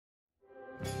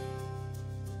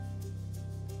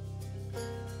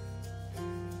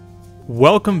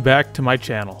Welcome back to my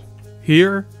channel.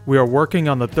 Here, we are working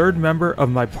on the third member of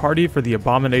my party for the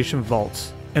Abomination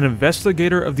Vaults, an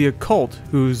investigator of the occult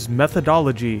whose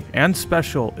methodology and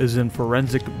special is in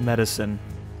forensic medicine.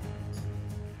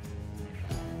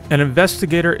 An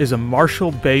investigator is a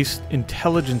martial-based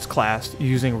intelligence class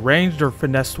using ranged or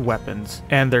finessed weapons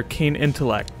and their keen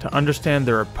intellect to understand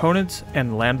their opponents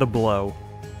and land a blow.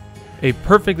 A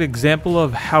perfect example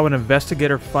of how an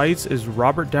investigator fights is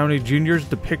Robert Downey Jr.'s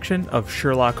depiction of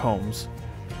Sherlock Holmes.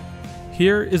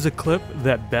 Here is a clip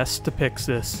that best depicts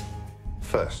this.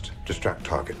 First, distract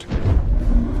target.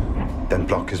 Then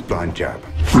block his blind jab.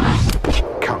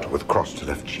 Counter with cross to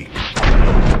left cheek.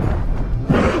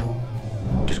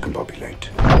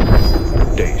 Discombobulate.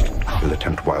 Dazed, will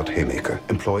attempt wild haymaker.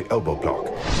 Employ elbow block.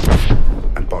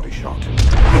 And body shot.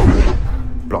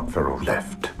 Block ferrule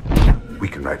left.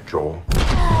 Weaken right jaw.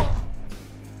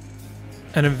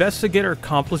 An investigator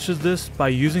accomplishes this by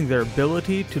using their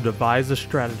ability to devise a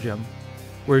stratagem,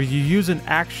 where you use an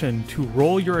action to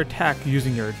roll your attack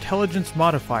using your intelligence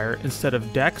modifier instead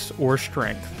of dex or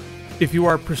strength. If you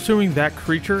are pursuing that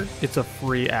creature, it's a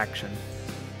free action.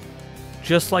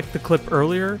 Just like the clip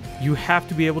earlier, you have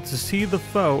to be able to see the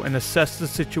foe and assess the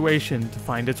situation to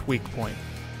find its weak point.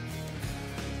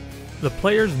 The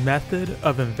player's method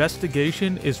of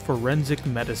investigation is forensic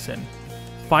medicine,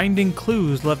 finding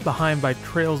clues left behind by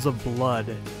trails of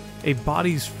blood, a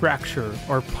body's fracture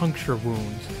or puncture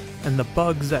wounds, and the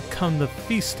bugs that come to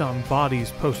feast on bodies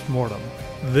post-mortem.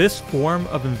 This form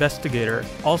of investigator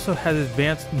also has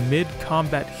advanced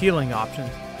mid-combat healing options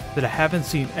that I haven't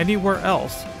seen anywhere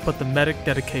else but the medic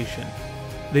dedication.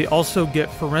 They also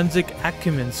get forensic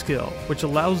acumen skill, which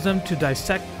allows them to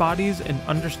dissect bodies and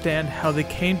understand how they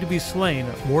came to be slain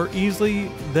more easily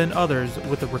than others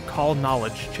with a recall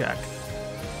knowledge check.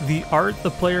 The art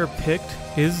the player picked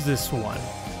is this one,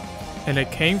 and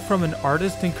it came from an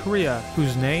artist in Korea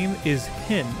whose name is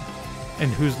Hinn,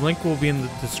 and whose link will be in the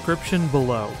description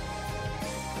below.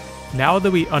 Now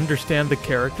that we understand the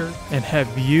character and have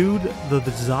viewed the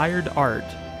desired art,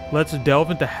 let's delve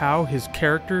into how his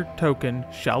character token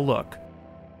shall look.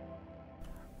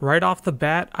 Right off the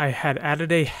bat, I had added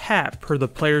a hat per the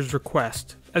player's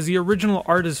request, as the original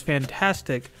art is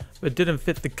fantastic but didn't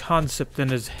fit the concept in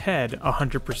his head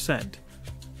 100%.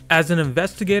 As an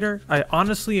investigator, I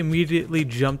honestly immediately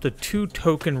jumped to two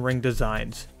token ring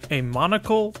designs, a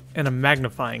monocle and a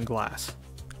magnifying glass.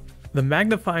 The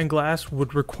magnifying glass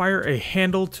would require a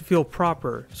handle to feel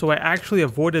proper, so I actually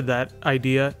avoided that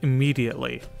idea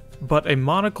immediately. But a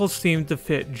monocle seemed to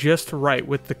fit just right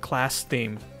with the class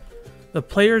theme. The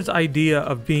player's idea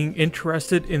of being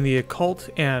interested in the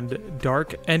occult and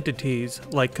dark entities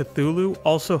like Cthulhu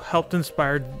also helped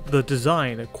inspire the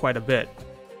design quite a bit.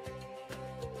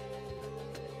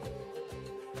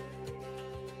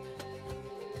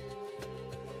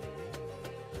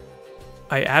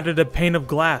 I added a pane of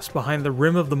glass behind the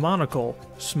rim of the monocle,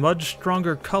 smudged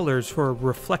stronger colors for a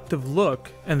reflective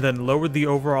look, and then lowered the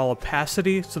overall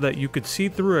opacity so that you could see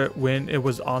through it when it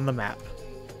was on the map.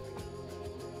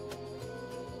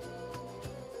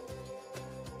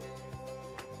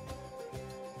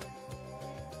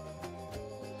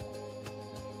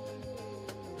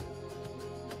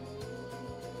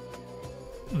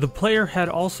 The player had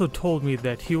also told me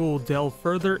that he will delve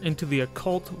further into the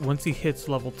occult once he hits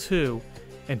level 2,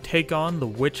 and take on the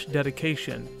Witch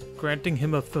dedication, granting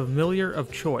him a familiar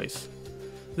of choice.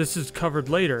 This is covered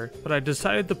later, but I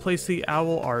decided to place the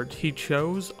owl art he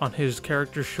chose on his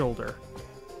character's shoulder.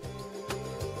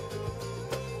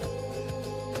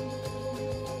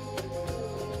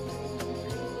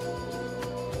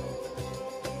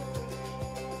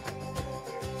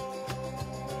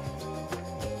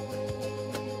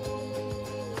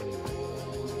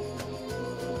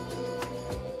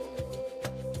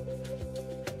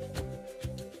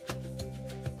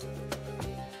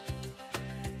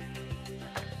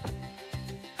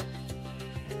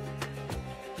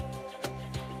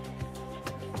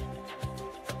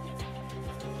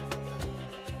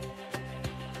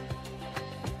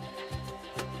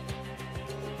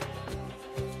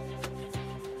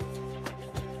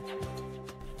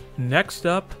 Next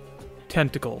up,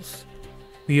 tentacles.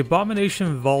 The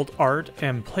Abomination Vault art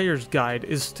and player's guide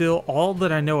is still all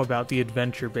that I know about the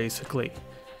adventure basically,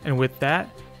 and with that,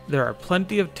 there are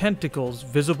plenty of tentacles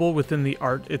visible within the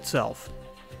art itself.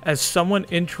 As someone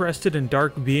interested in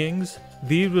dark beings,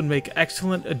 these would make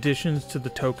excellent additions to the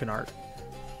token art.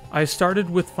 I started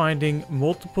with finding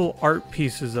multiple art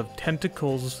pieces of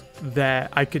tentacles that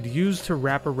I could use to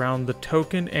wrap around the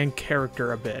token and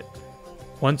character a bit.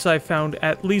 Once I found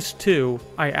at least two,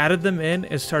 I added them in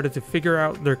and started to figure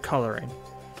out their coloring.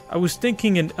 I was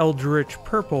thinking an eldritch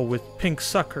purple with pink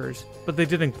suckers, but they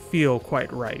didn't feel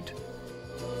quite right.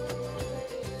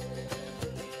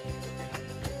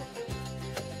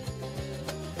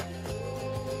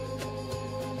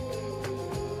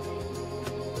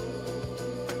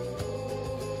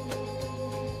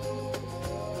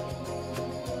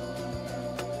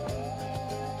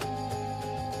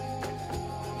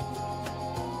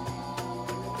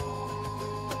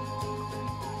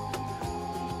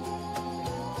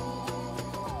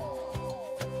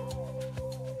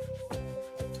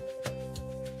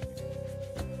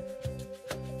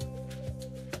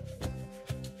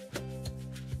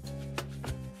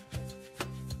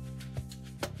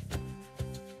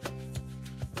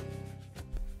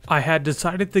 I had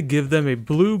decided to give them a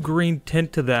blue-green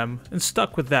tint to them and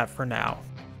stuck with that for now.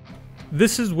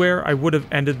 This is where I would have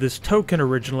ended this token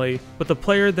originally, but the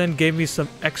player then gave me some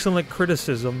excellent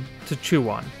criticism to chew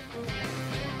on.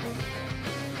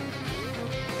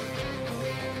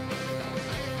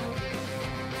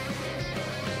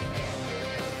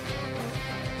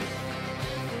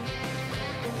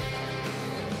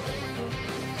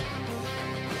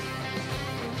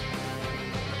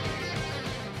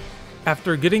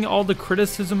 After getting all the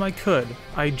criticism I could,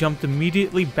 I jumped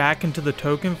immediately back into the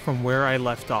token from where I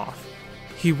left off.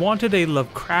 He wanted a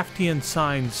Lovecraftian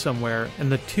sign somewhere,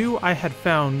 and the two I had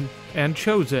found and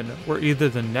chosen were either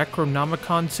the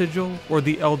Necronomicon sigil or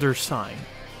the Elder sign.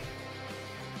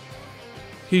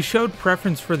 He showed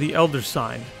preference for the Elder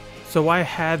sign, so I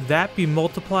had that be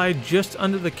multiplied just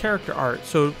under the character art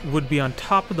so it would be on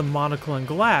top of the monocle and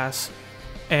glass,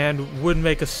 and would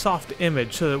make a soft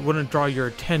image so that it wouldn't draw your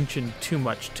attention too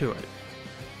much to it.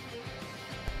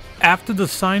 After the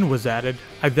sign was added,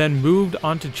 I then moved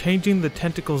on to changing the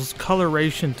tentacles'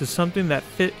 coloration to something that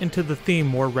fit into the theme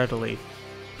more readily.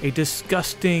 A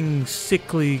disgusting,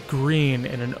 sickly green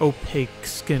in an opaque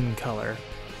skin color.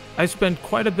 I spent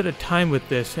quite a bit of time with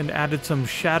this and added some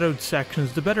shadowed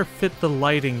sections to better fit the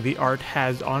lighting the art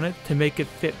has on it to make it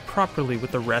fit properly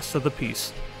with the rest of the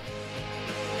piece.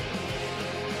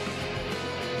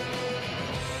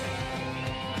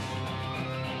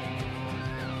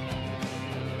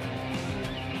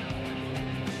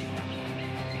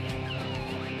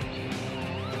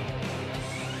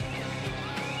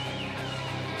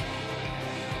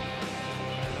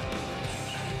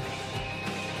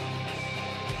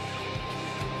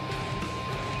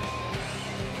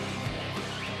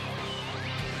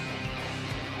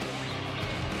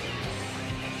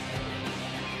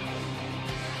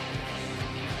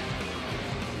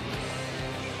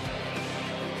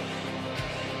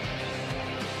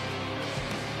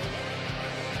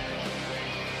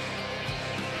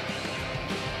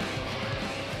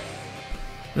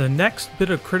 The next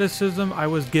bit of criticism I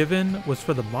was given was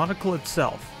for the monocle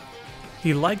itself.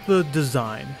 He liked the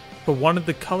design, but wanted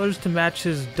the colors to match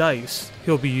his dice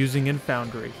he'll be using in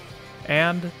Foundry,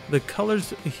 and the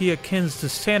colors he akins to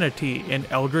sanity in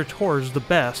Eldritch Horrors the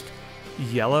best,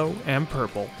 yellow and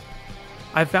purple.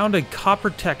 I found a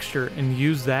copper texture and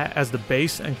used that as the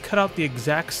base and cut out the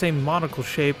exact same monocle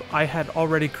shape I had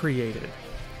already created.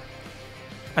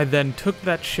 I then took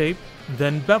that shape,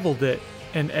 then beveled it,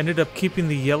 and ended up keeping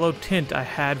the yellow tint I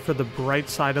had for the bright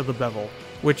side of the bevel,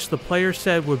 which the player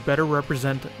said would better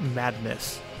represent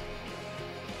madness.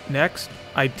 Next,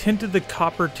 I tinted the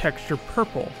copper texture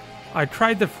purple. I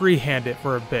tried to freehand it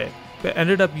for a bit, but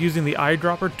ended up using the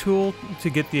eyedropper tool to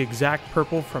get the exact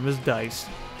purple from his dice.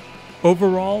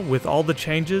 Overall, with all the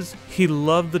changes, he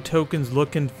loved the token's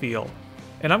look and feel,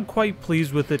 and I'm quite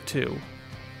pleased with it too.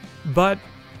 But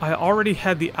I already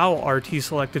had the owl art he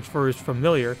selected for his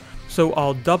familiar, so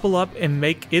I'll double up and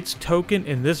make its token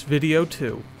in this video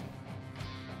too.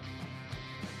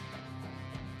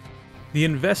 The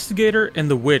Investigator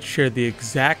and the Witch share the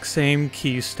exact same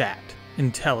key stat,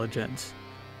 intelligence.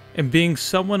 And being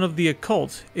someone of the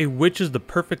occult, a witch is the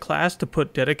perfect class to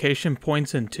put dedication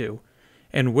points into,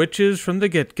 and witches from the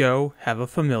get-go have a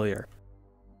familiar.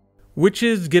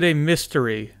 Witches get a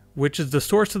mystery, which is the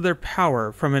source of their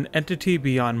power from an entity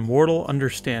beyond mortal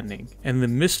understanding, and the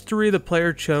mystery the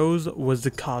player chose was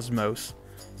the cosmos,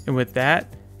 and with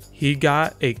that, he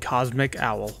got a cosmic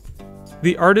owl.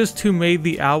 The artist who made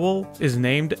the owl is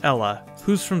named Ella,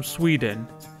 who's from Sweden.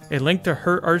 A link to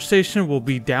her ArtStation will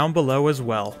be down below as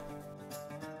well.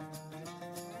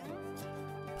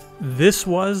 This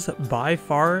was, by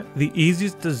far, the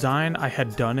easiest design I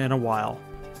had done in a while.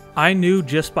 I knew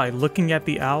just by looking at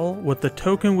the owl what the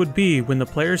token would be when the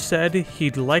player said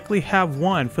he'd likely have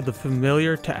one for the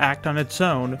familiar to act on its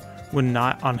own when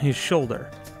not on his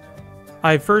shoulder.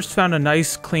 I first found a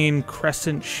nice clean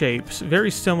crescent shape,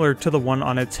 very similar to the one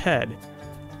on its head.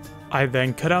 I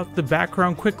then cut out the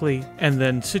background quickly and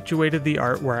then situated the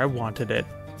art where I wanted it.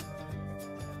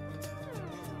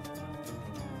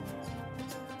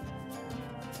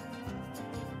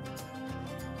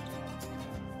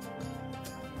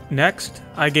 Next,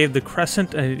 I gave the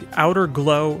crescent an outer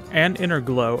glow and inner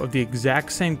glow of the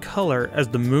exact same color as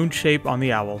the moon shape on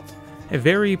the owl, a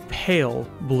very pale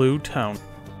blue tone.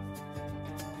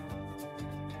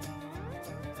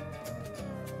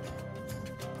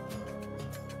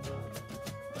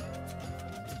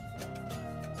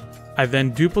 I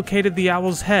then duplicated the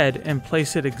owl's head and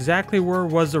placed it exactly where it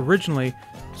was originally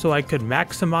so I could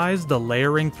maximize the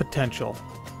layering potential.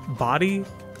 Body,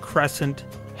 crescent,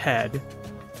 head,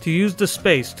 to use the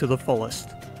space to the fullest.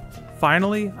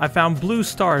 Finally, I found blue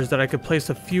stars that I could place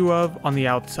a few of on the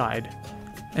outside,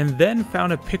 and then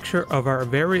found a picture of our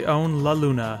very own La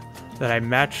Luna that I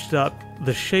matched up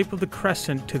the shape of the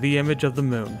crescent to the image of the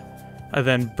moon. I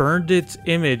then burned its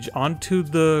image onto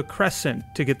the crescent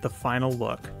to get the final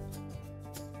look.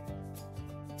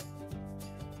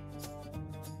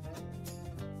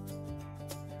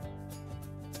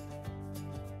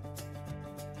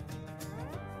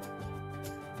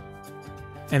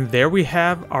 And there we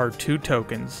have our two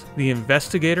tokens, the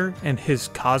Investigator and his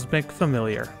cosmic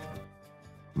familiar.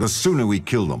 The sooner we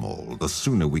kill them all, the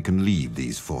sooner we can leave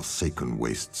these forsaken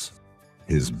wastes.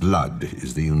 His blood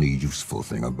is the only useful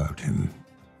thing about him.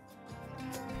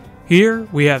 Here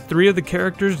we have three of the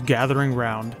characters gathering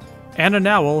round, and an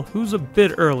owl who's a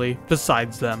bit early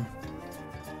besides them.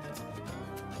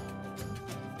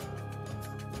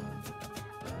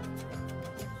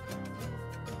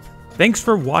 Thanks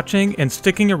for watching and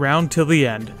sticking around till the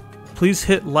end. Please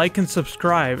hit like and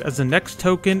subscribe as the next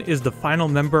token is the final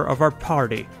member of our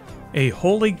party, a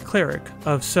holy cleric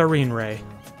of Serene Ray.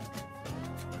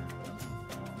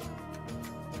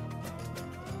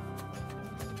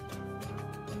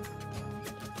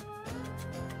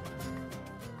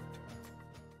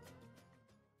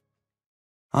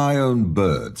 I own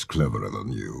birds cleverer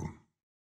than you.